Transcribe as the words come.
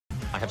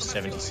I have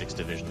 76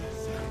 division.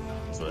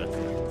 So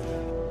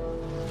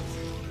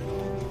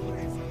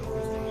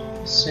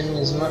send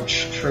as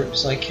much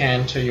troops I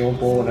can to your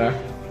border.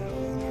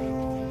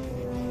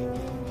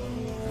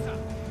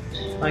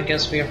 I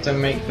guess we have to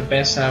make the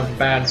best out of a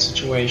bad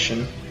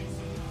situation.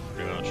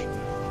 pretty much.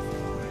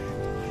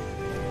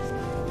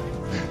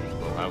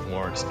 We'll have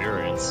more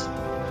experience.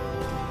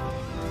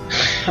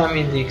 I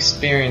mean, the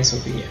experience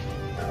will be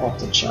off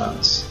the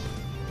charts.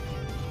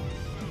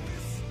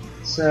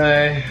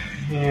 So,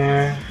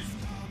 yeah.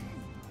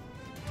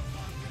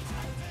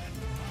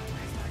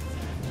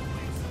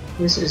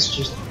 This is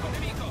just...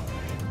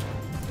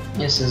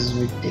 This is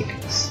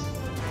ridiculous.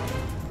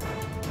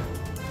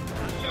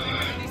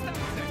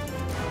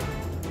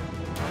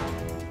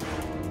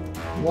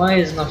 Why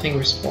is nothing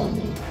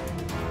responding?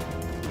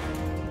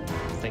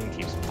 The thing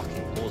keeps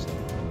fucking pausing.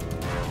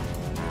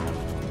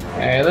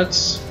 Okay,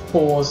 let's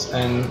pause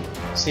and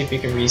see if we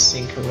can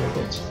resync a little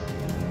bit.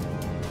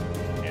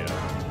 Yeah.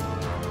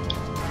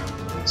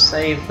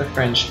 Save the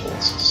French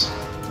forces.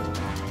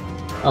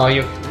 Oh,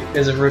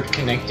 there's a route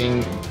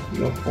connecting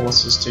your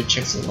forces to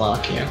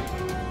Czechoslovakia.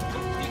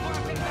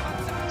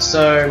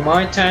 So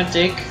my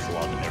tactic.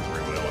 Flood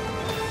everywhere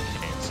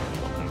like ants.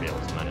 I'm not gonna be able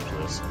to manage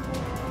this.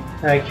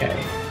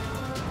 Okay.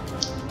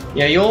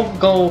 Yeah, your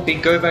goal will be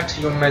go back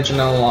to your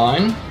Maginot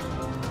Line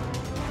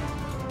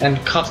and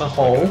cut a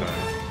hole.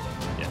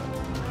 Yeah.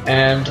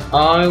 And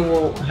I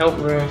will help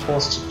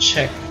reinforce the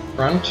Czech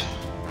front.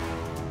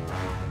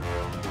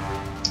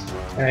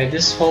 Okay,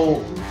 this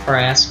whole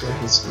fiasco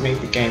has made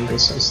the game go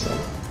so slow.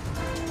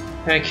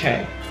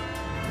 Okay.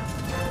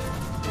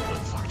 What the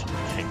fuck did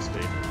the tanks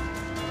be?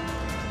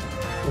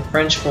 The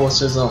French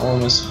forces are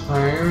almost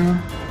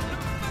home.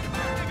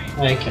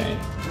 Okay.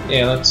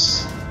 Yeah,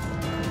 let's...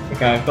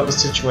 Okay, I've got the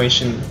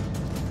situation.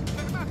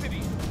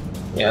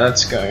 Yeah,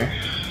 let's go.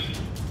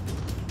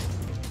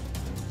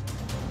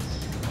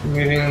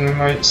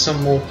 Moving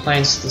some more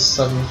planes to the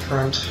southern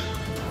front.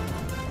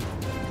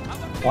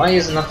 Why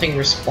is nothing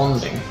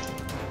responding?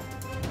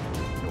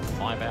 You're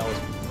 5 hours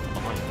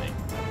behind me.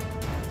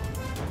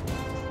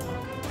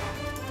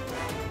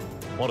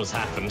 What has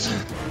happened?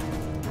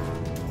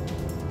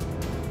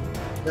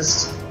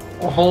 This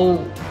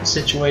whole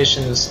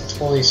situation is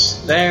totally...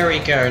 There we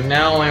go,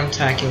 now I'm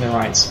attacking the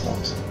right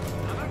spot.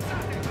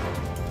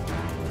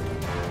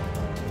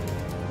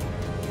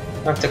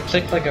 I have to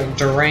click like a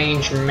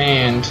deranged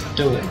man to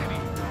do it.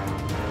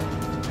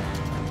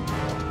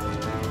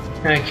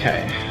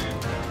 Okay.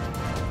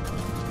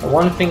 The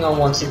one thing I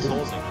wanted to...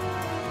 Pausing.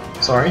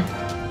 Sorry?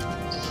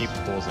 Keep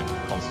pausing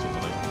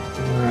constantly.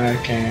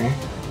 Okay.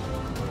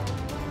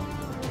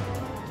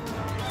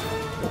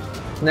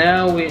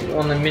 Now we're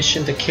on a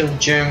mission to kill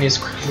Germany as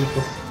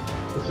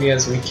quickly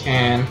as we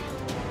can,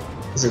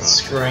 because it's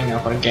screwing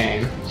up our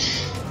game.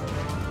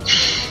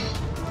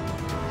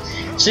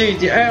 See,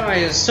 the AI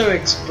is so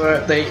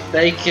expert,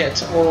 they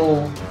get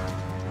all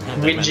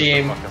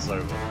whingy Fuck us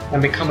over.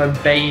 and become a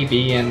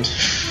baby and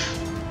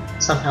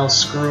somehow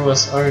screw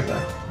us over.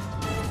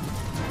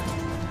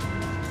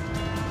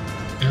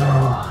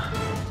 Oh.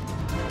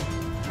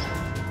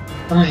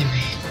 I mean...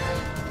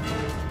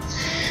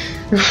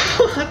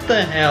 What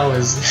the hell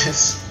is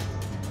this?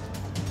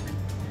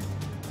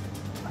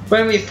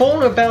 When we thought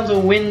we're about to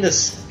win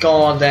this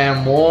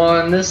goddamn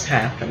war and this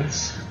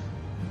happens.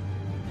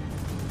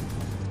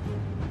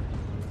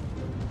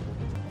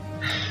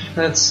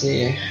 Let's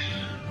see.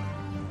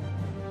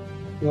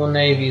 Your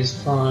navy is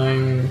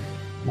fine.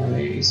 My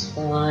navy's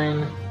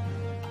fine.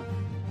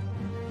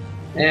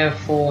 Air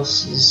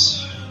Force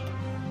is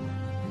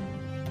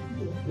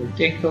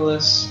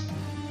ridiculous.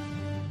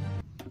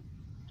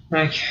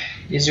 Okay,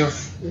 is your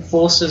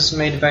forces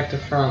made it back to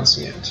France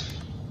yet?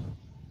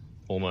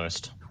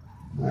 Almost.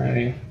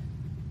 No.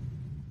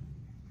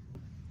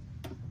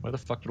 Where the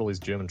fuck did all these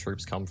German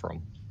troops come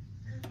from?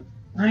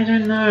 I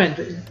don't know.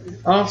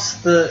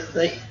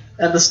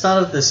 At the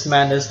start of this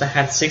madness, they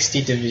had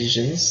 60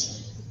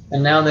 divisions,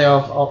 and now they're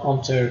up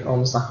onto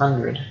almost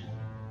 100.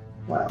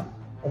 Wow,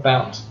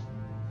 about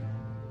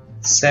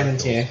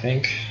 70, I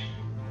think.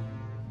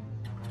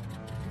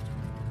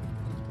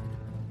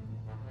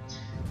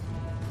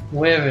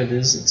 Wherever it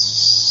is, it's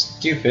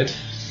stupid.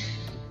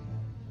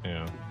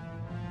 Yeah.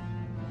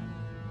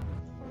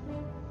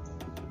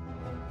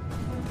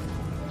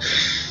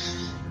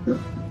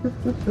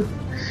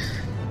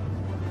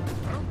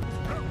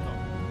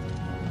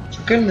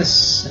 For goodness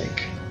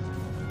sake.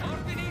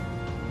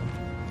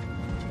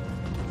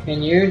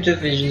 Can your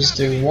divisions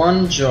do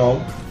one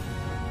job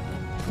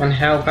and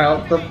help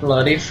out the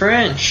bloody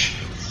French?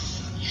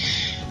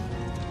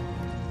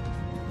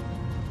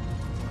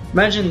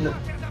 Imagine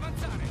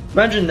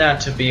that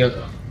to be an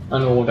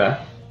order.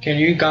 Can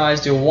you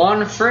guys do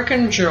one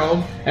frickin'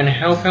 job and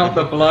help out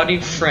the bloody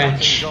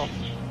French?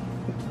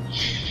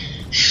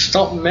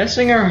 Stop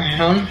messing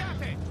around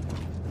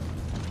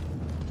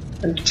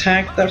and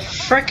attack the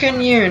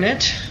frickin'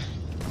 unit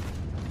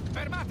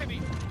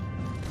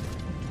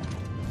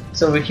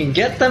so we can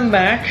get them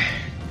back,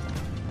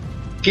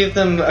 give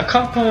them a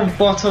couple of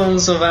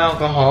bottles of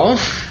alcohol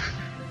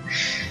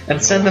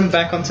And send them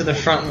back onto the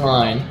front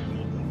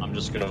line. I'm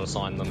just going to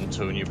assign them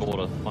to a new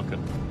border. Fuck it.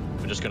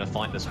 We're just going to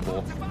fight this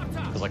war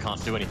because I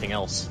can't do anything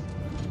else.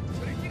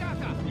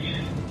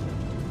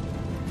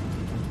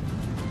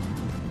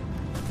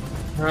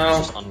 Well,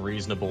 It's just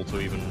unreasonable to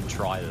even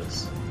try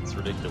this. It's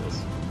ridiculous.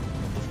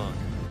 What the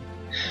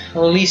fuck?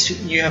 well, at least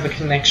you have a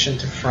connection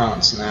to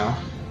France now.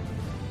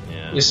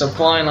 Yeah. Your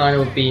supply line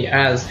would be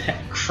as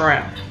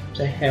crap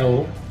to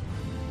hell.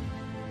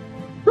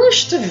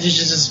 Which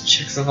divisions does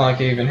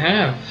Czechoslovakia even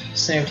have?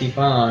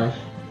 75.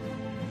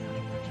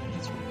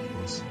 It's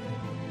ridiculous.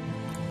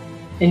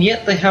 And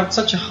yet they have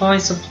such a high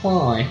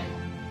supply.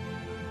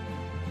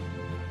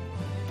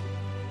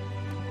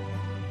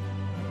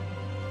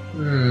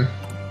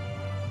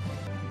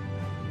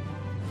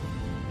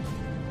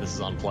 This is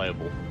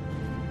unplayable.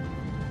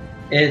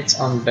 It's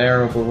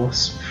unbearable,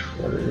 is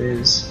what it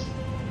is.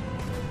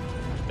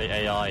 The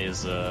AI is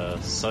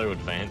so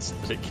advanced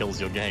that it kills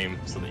your game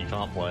so that you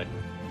can't play.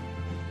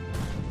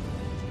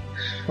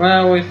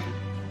 Well,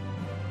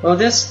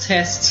 this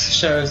test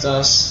shows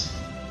us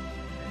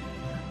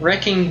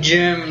wrecking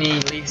Germany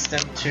leads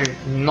them to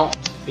not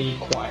be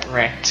quite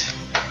wrecked.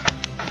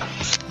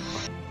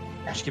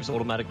 It just keeps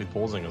automatically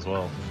pausing as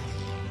well.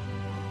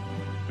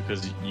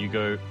 Because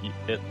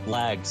it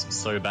lags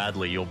so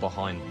badly, you're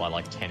behind by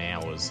like 10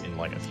 hours in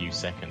like a few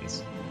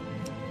seconds.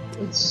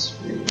 It's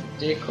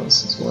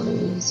ridiculous, is what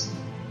it is.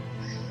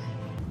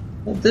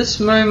 At this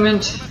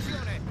moment,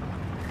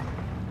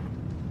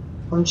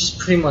 I'm just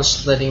pretty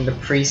much letting the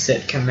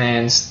preset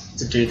commands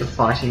to do the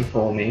fighting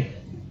for me.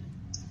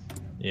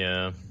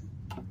 Yeah.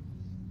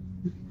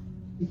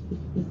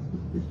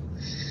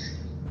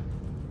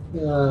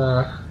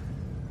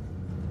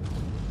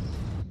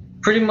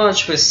 Pretty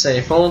much we're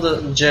safe. All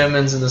the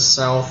Germans in the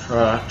south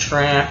are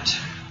trapped.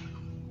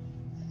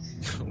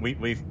 We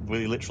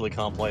literally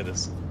can't play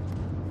this.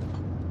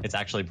 It's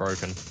actually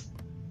broken.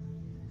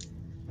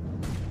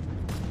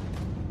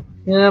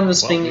 Yeah, I'm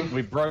just Well, thinking.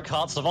 we broke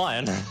Hearts of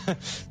Iron.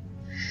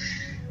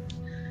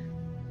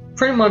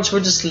 Pretty much we're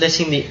just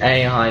letting the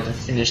AI to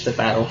finish the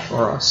battle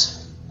for us.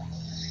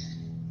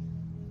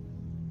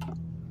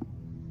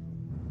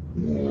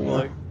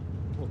 Like,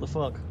 what the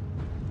fuck?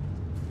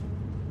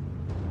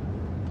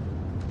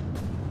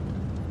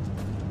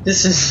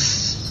 This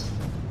is...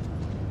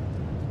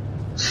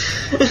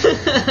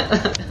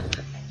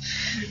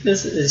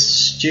 This is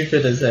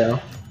stupid as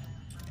hell.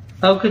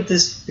 How could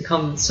this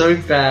become so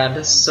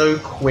bad so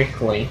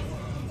quickly?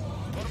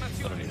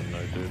 I don't even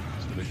know, dude.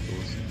 It's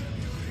ridiculous.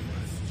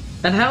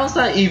 And how is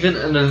that even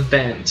an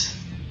event?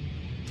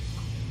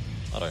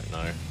 I don't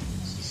know.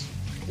 It's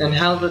just... And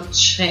how the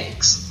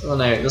Czechs... Oh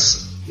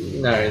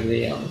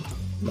no,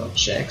 not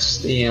Czechs,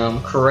 the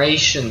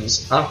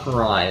Croatians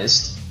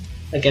uprised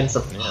against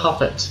a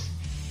puppet.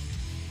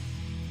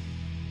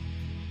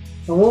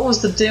 And what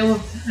was the deal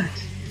with that?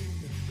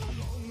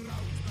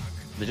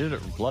 They did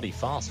it bloody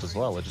fast as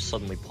well. It just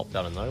suddenly popped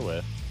out of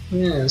nowhere.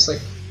 Yeah, it's like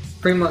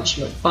pretty much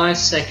like 5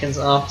 seconds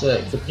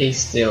after the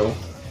peace deal,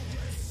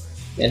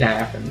 it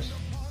happened.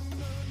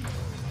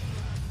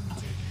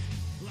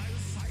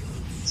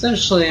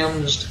 Essentially,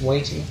 I'm just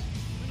waiting.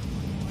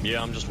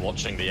 Yeah, I'm just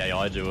watching the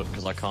AI do it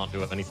because I can't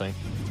do anything.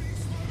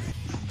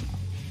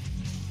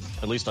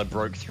 At least I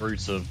broke through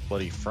to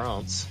bloody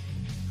France.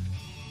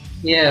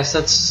 Yes,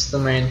 that's the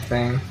main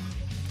thing.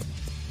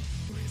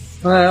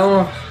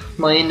 Well,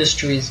 my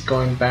industry is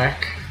going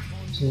back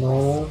to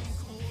normal.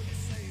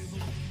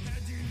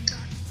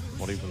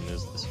 What even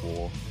is this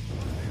war?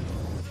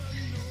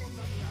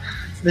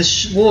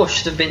 This war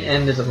should have been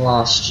ended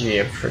last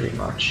year, pretty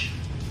much.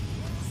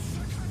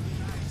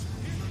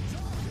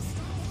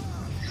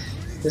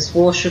 This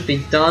war should be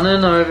done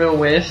and over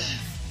with,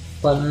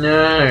 but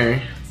no.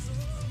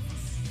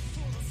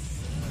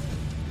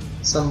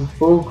 Some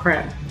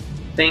bullcrap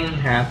thing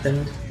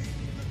happened.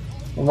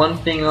 And one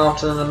thing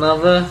after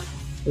another,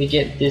 we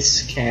get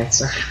this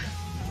cancer.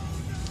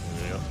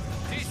 Yeah.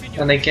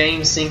 And the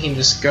game syncing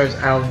just goes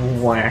out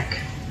of whack.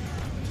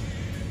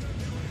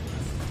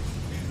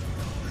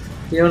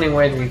 The only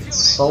way that we can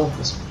solve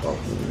this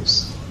problem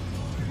is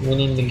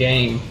winning the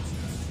game.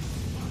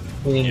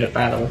 Winning the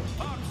battle.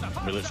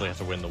 We literally have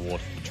to win the war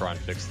to try and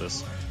fix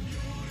this.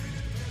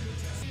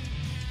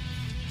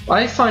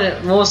 I find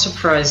it more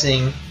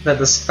surprising that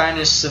the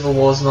Spanish Civil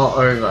War is not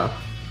over.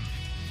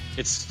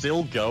 It's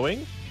still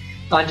going?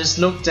 I just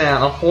looked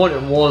down, I thought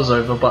it was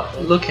over,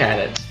 but look at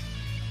it.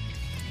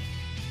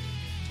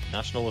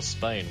 Nationalist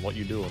Spain, what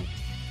you doing?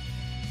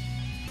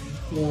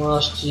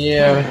 Last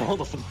year. What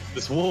the fuck is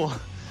this war?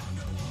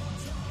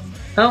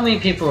 How many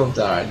people have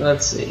died?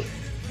 Let's see.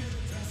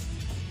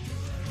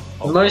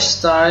 Oh, The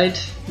most died.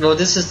 Well,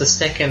 this is the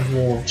second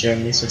war of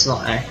Germany, so it's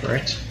not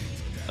accurate.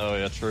 Oh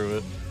yeah,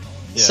 true.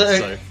 Yeah, So-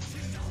 so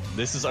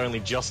this is only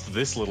just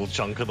this little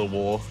chunk of the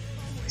war.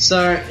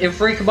 So, if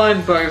we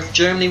combine both,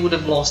 Germany would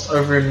have lost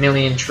over 1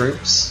 million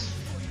troops.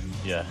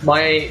 Yeah.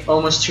 My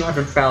almost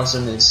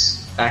 200,000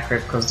 is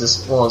accurate because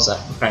this was,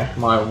 in fact,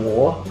 my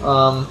war.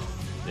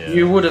 Yeah.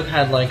 You would have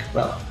had like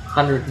about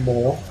 100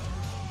 more.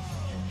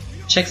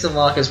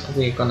 Czechoslovakia is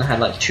probably gonna have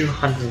like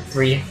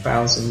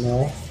 203,000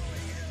 more.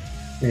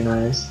 Who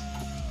knows?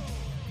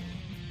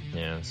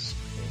 Yeah, it's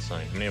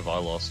insane. How many have I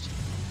lost?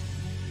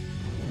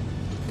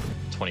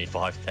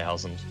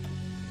 25,000.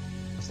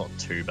 That's not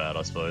too bad,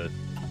 I suppose.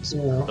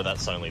 Yeah. But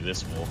that's only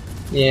this war.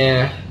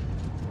 Yeah.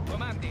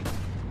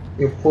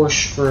 Your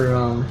push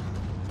through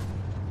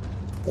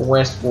the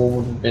West Wall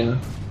would have been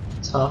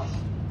tough.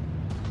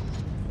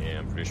 Yeah,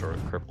 I'm pretty sure it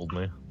crippled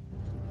me.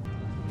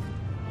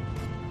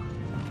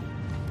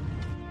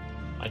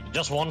 I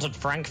just wanted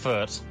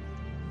Frankfurt.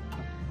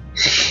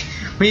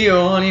 We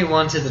only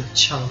wanted a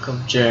chunk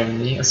of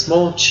Germany, a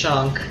small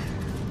chunk.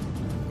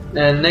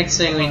 And next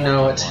thing we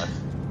know it.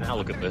 Now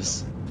look at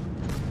this.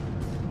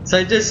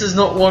 So this is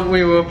not what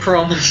we were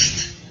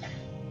promised.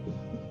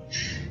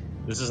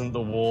 This isn't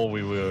the war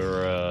we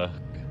were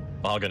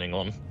bargaining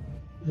on.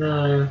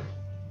 No.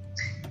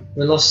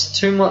 We lost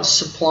too much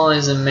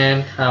supplies and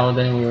manpower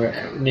than we were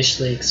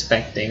initially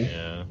expecting.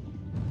 Yeah.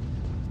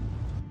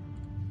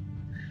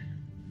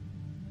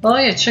 Oh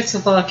yeah,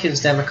 Czechoslovakia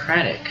is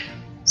democratic.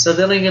 So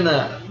they're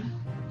gonna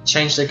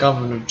change the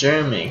government of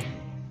Germany.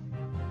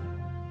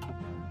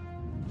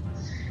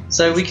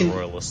 So we can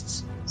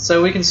Royalists.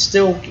 So we can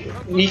still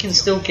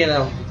get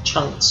our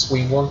chunks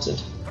we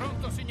wanted.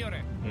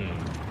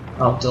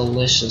 Our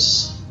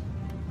delicious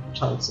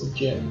chunks of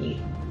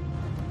Germany.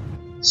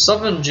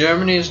 Southern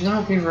Germany is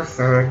now being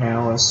referred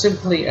now as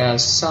simply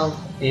as South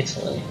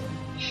Italy.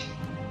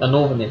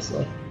 Northern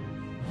Italy.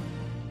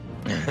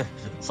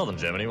 Southern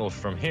Germany will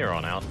from here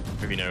on out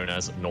be known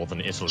as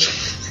Northern Italy.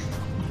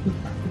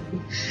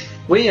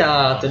 We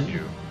are the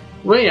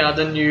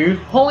new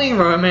Holy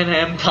Roman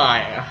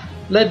Empire,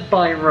 led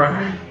by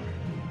Rome.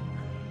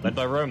 Led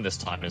by Rome this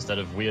time instead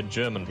of weird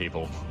German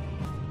people.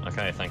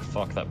 Okay, thank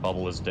fuck that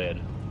bubble is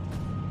dead.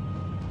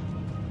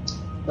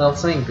 Oh,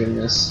 thank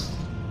goodness.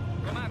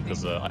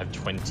 Because I have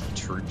 20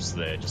 troops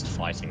there just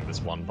fighting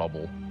this one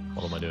bubble.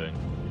 What am I doing?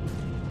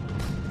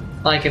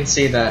 I can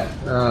see that.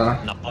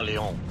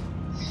 Napoleon.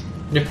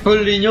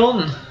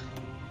 Napoleon!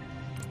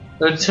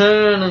 The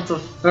return of the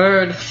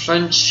Third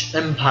French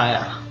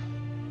Empire.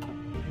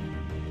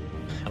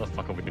 How the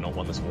fuck have we not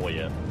won this war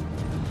yet?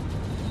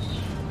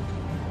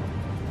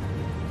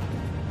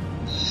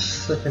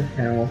 Flippin'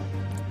 hell.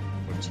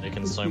 We've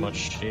taken so much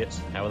shit.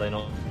 How are they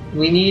not?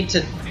 We need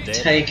to Dead.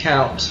 take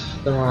out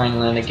the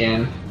Rhineland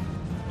again.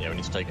 Yeah, we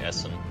need to take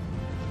Essen.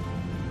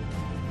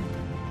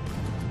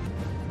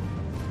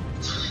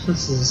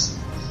 This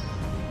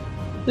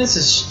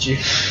is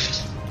stupid.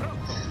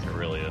 It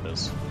really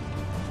is.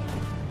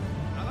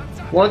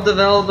 What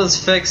developers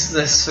fix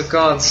this, for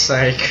God's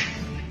sake?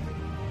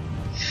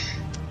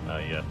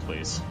 Yeah,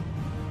 please.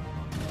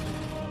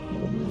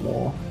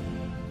 More.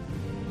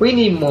 We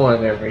need more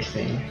of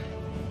everything.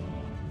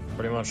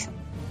 Pretty much.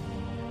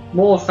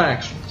 More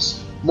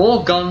factions.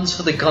 More guns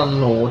for the gun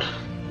lord.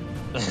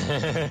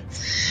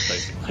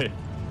 Basically.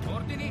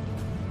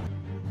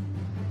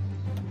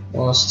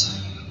 Lost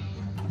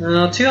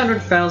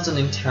 200,000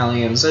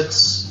 Italians.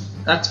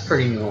 That's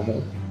pretty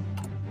normal.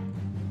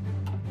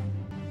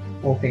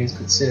 All things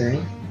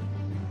considering.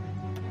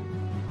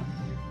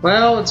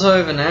 Well, it's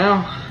over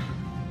now.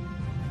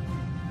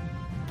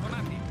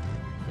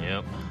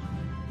 Yep.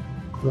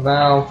 With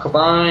our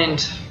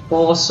combined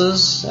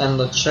forces and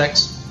the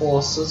Czechs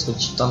forces,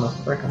 which done a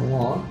frickin'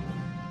 lot.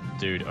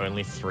 Dude,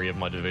 only 3 of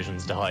my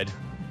divisions died.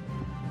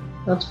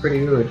 That's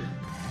pretty good.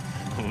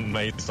 I'm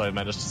amazed I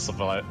managed to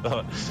survive.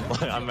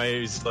 Like, I'm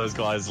amazed those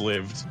guys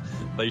lived.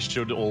 They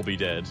should all be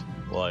dead.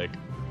 Like,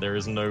 there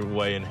is no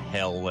way in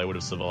hell they would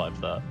have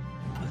survived that.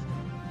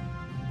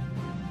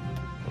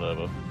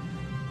 Whatever.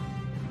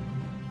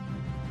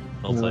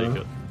 I'll take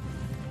it.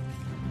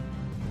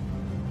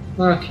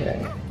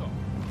 Okay.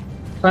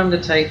 Time to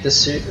take the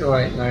suit.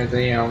 Wait, no,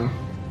 the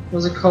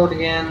what's it called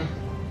again?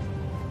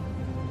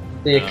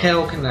 The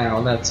Akel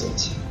Canal. That's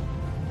it.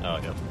 Oh,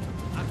 yeah.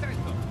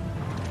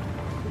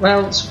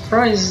 Well,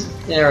 surprise!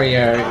 There we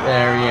go.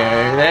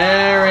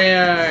 There we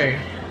go.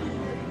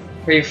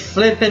 We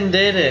flippin'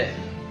 did it.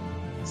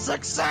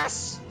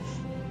 Success!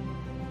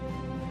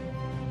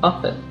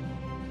 Up it.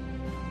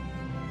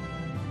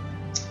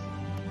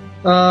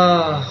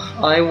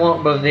 I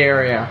want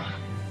Bavaria.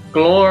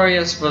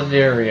 Glorious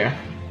Bavaria.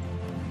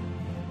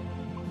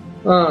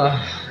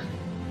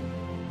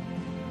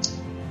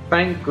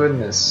 Thank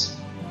goodness.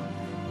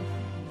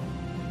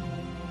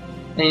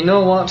 And you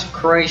know what,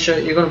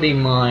 Croatia, you're gonna be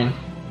mine.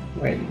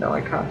 Wait, no,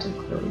 I can't take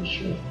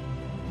Croatia.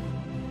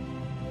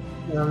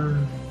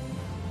 That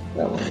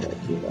won't work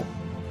either.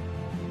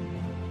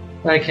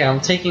 Okay, I'm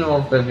taking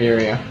off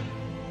Bavaria.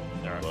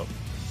 Alright, well.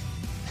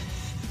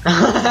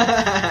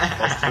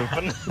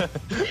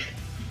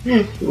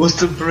 What's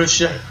the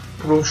Prussia?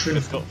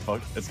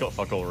 It's got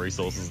fuck all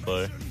resources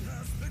though.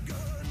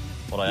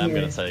 What I am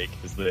gonna take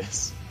is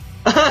this.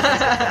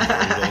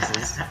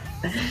 Resources.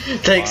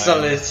 Take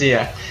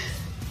Silesia.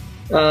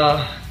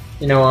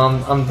 You know,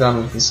 I'm done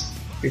with this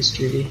peace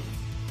treaty.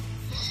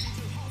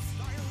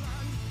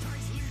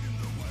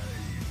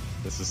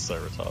 This is so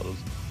retarded.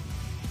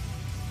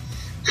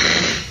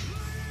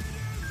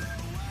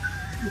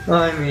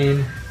 I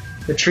mean,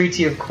 the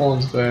Treaty of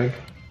Kornsberg.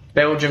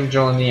 Belgium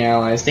joined the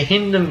Allies. The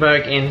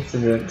Hindenburg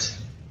Incident.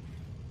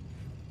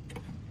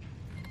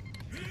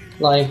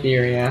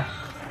 Liberia.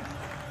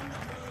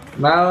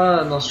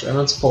 Mala Nostra.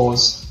 Let's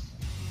pause.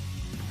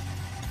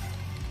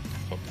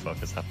 What the fuck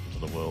has happened to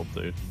the world,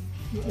 dude?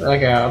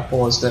 Okay, I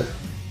paused it.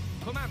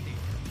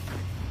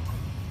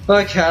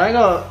 Okay, I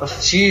got a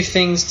few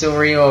things to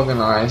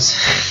reorganize.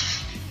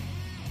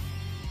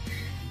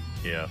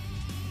 Yeah.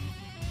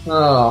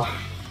 Oh.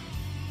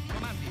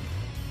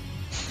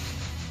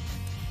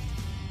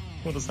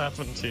 What has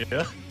happened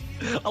here?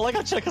 I like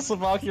how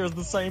Czechoslovakia is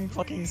the same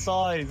fucking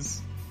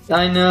size.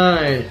 I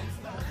know.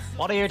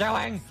 What are you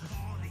doing?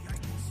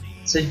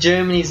 So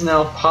Germany's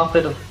now a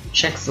puppet of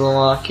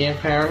Czechoslovakia,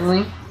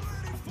 apparently.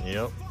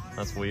 Yep,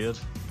 that's weird.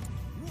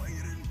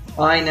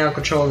 I now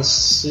control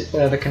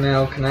the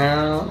canal.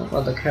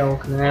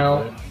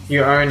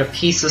 You own a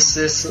piece of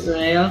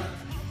Sicilia.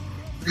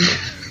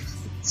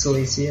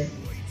 Silesia.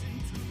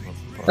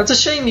 That's a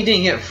shame you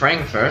didn't get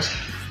Frankfurt.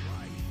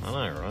 I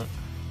know, right?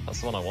 That's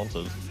the one I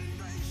wanted.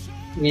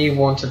 We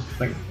wanted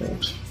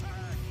Frankfurt.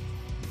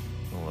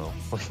 Oh well.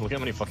 Look how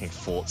many fucking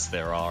forts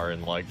there are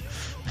in, like,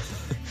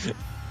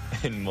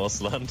 in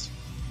Mossland.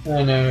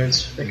 I know,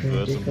 it's freaking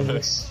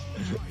ridiculous.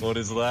 What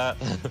is that?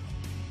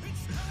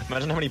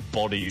 Imagine how many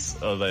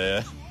bodies are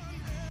there.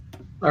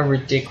 A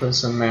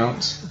ridiculous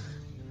amount.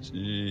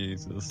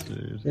 Jesus,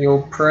 dude. We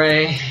all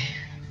pray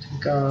to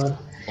God.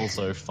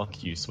 Also,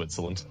 fuck you,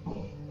 Switzerland.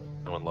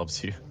 No one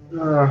loves you.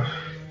 Oh,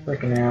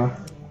 freaking hell.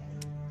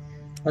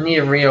 I need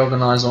to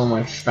reorganize all my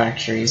Isn't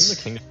factories.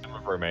 the Kingdom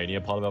of Romania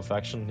part of our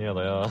faction? Yeah,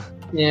 they are.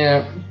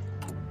 Yeah.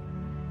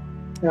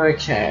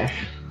 Okay.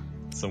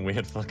 Some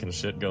weird fucking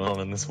shit going on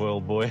in this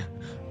world, boy.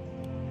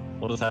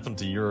 What has happened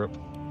to Europe?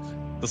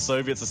 The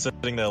Soviets are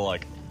sitting there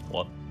like,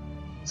 what?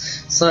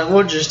 So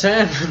what just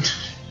happened?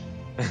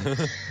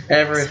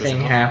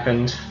 Everything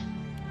happened.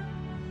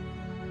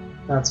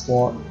 That's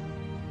what.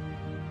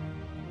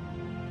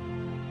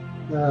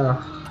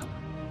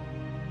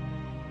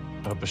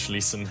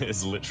 Beschließen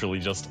is literally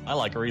just, I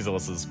like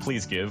resources,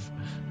 please give.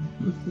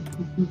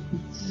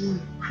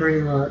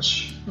 Pretty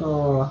much.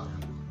 Oh.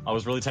 I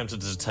was really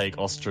tempted to take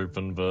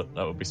Osttruppen, but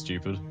that would be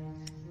stupid.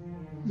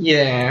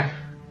 Yeah.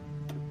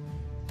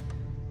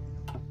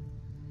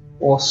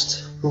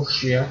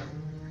 Ostprussia.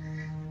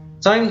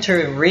 Time to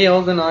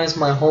reorganize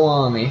my whole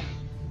army.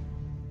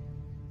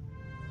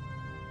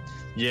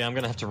 Yeah, I'm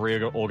gonna have to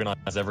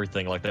reorganize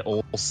everything, like they're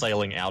all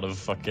sailing out of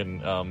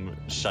fucking,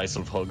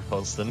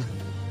 Schleswig-Holstein.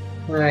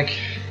 Like,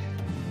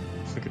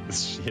 Look at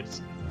this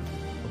shit.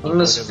 I'm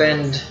gonna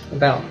spend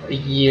about a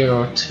year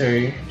or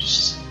two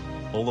just...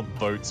 All the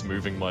boats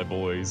moving my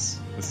boys.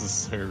 This is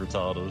so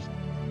retarded.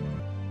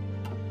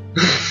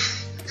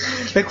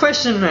 The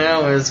question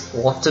now is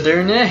what to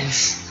do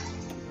next.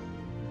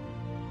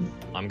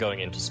 I'm going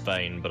into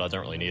Spain, but I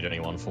don't really need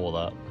anyone for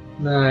that.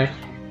 No.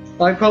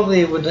 I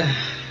probably would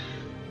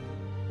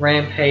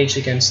rampage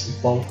against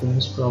the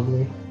Balkans,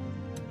 probably.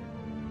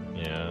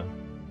 Yeah.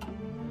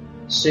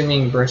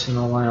 Assuming Britain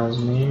allows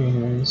me,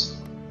 anyways.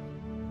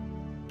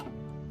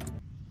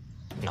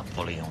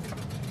 Napoleon.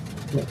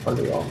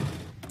 Napoleon.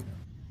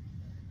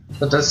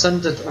 The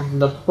descendant of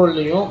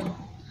Napoleon.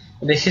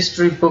 The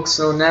history books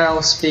will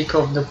now speak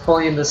of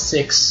Napoleon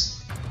VI.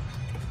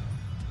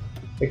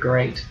 The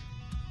Great.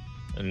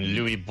 And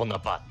Louis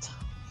Bonaparte.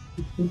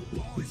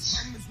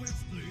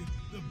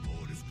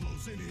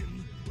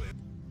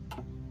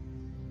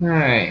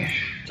 Alright.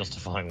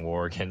 Justifying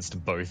war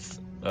against both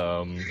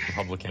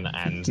Republican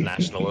and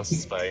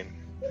nationalist Spain.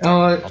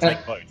 Oh, I'll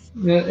take both.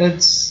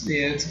 it's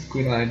a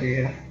good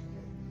idea.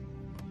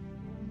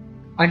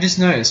 I just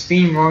noticed,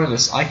 being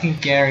royalist, I can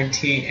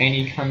guarantee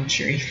any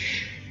country.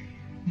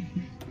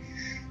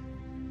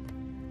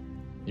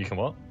 You can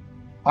what?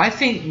 I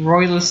think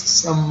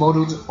royalists are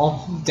modelled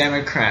off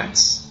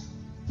Democrats,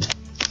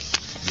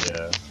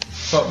 Yeah.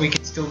 but we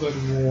can still go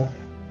to war.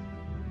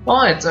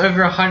 Oh, it's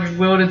over 100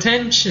 world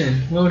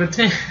attention. World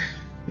attention.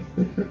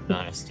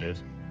 Nice, dude.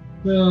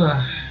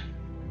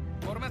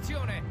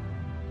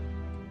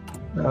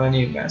 I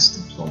need mass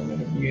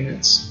deployment of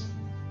units.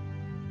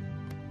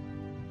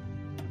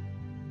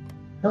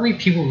 How many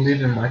people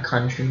live in my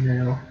country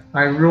now?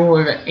 I rule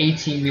over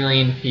 80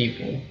 million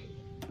people.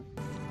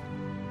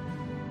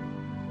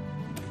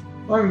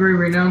 Hungary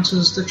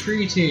renounces the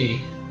treaty.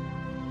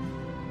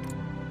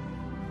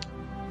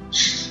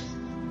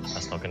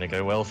 That's not gonna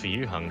go well for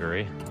you,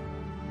 Hungary.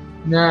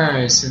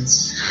 No,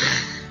 since...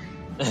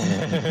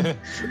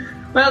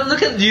 Well,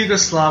 look at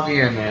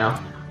Yugoslavia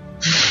now.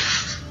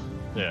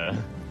 Yeah.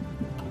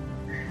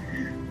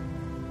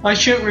 I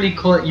shouldn't really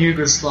call it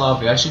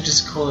Yugoslavia, I should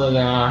just call it,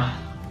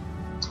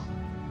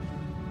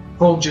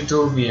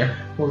 Volgadonia.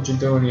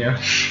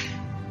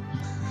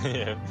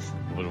 Yeah.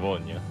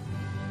 Bologna.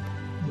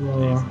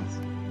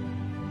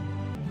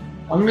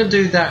 I'm gonna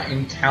do that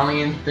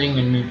Italian thing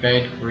and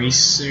invade Greece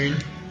soon,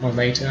 or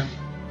later.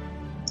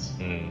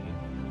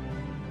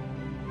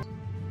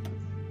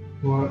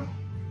 What?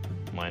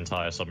 My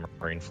entire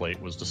submarine fleet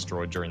was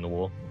destroyed during the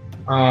war.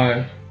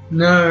 Oh,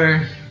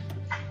 No.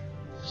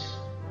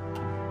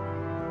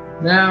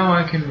 Now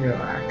I can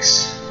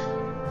relax.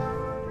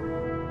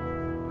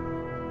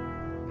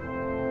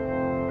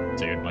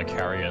 Dude, my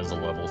carrier is a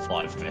level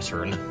 5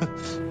 veteran.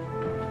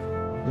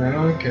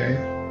 No, okay.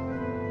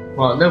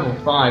 Well, level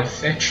 5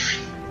 fetch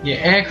your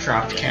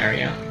aircraft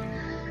carrier.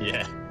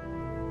 Yeah.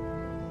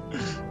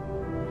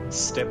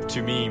 Step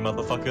to me,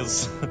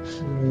 motherfuckers.